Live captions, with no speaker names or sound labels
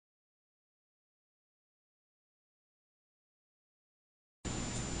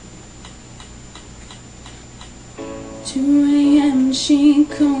2 a.m. she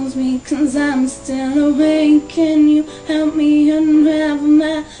calls me 'cause I'm still awake. Can you help me unravel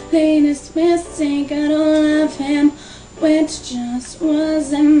my latest mistake? I don't love him, which just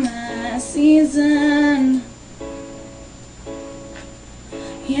wasn't my season.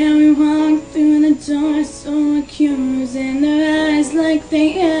 Yeah, we walk through the door so accusing, their eyes like they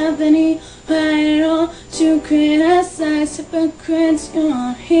have any right at all to criticize. Hypocrites,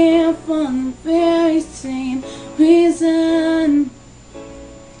 you're here for the very same reason.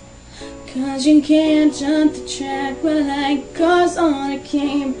 'Cause you can't jump the track, we're like cars on a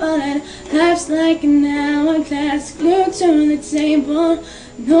keyboard. Life's like an hourglass glued to the table.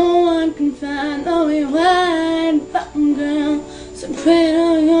 No one can find the rewind button, girl. So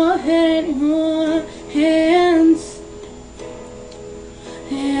cradle your head in your hands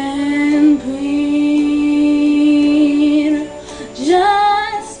and breathe.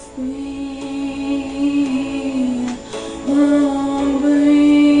 Just breathe. Oh,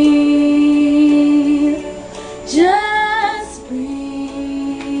 breathe. Just breathe.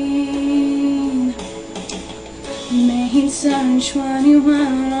 May turn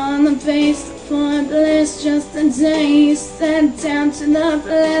 21 on the base for bliss. Just a day he sat down to the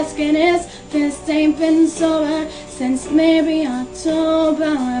flask, and his fist ain't been sober since maybe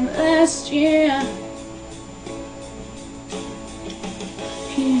October of last year.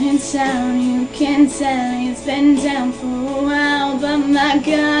 In town, you can tell he's been down for a while, but my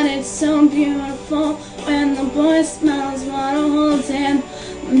God, it's so beautiful when the boy smiles. Wanna hold him,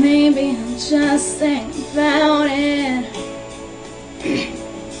 maybe I'll just think about it.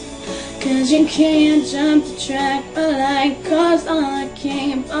 'Cause you can't jump the track, but like cars on a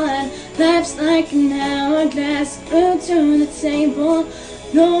keyboard. Life's like an hourglass glued to the table.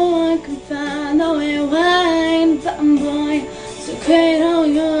 No one can find the rewind button, boy. So cradle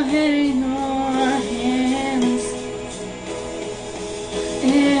your head in your hands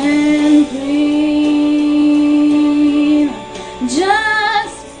and breathe.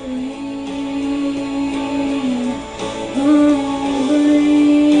 Just breathe. Oh,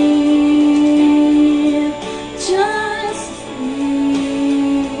 breathe. Just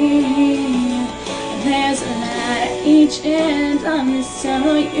breathe. There's a light at each end on this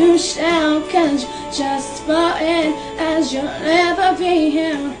tunnel you shall, 'cause just far in as you'll never be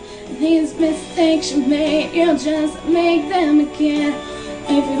here. These mistakes you made, you'll just make them again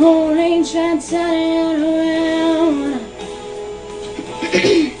if you only try to turn it around.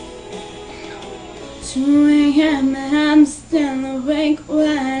 2 a.m. and I'm still awake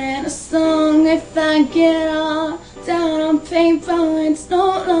writing a song. If I get all down on paper, it's no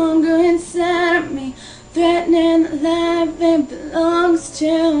longer inside of me, threatening the life it belongs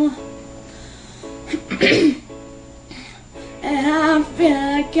to. And I feel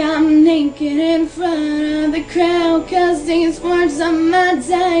like I'm naked in front of the crowd, 'cause these words are my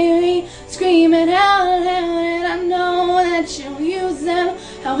diary, screaming out loud. And I know that you'll use them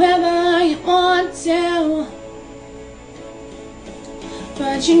however you want to,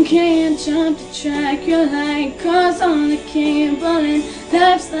 but you can't jump the track. You're like cars on the cable, and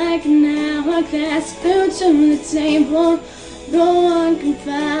life's like an hourglass glued to the table. No one can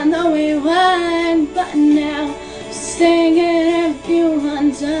find the rewind button now. Just sing it if you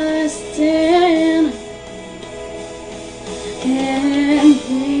understand.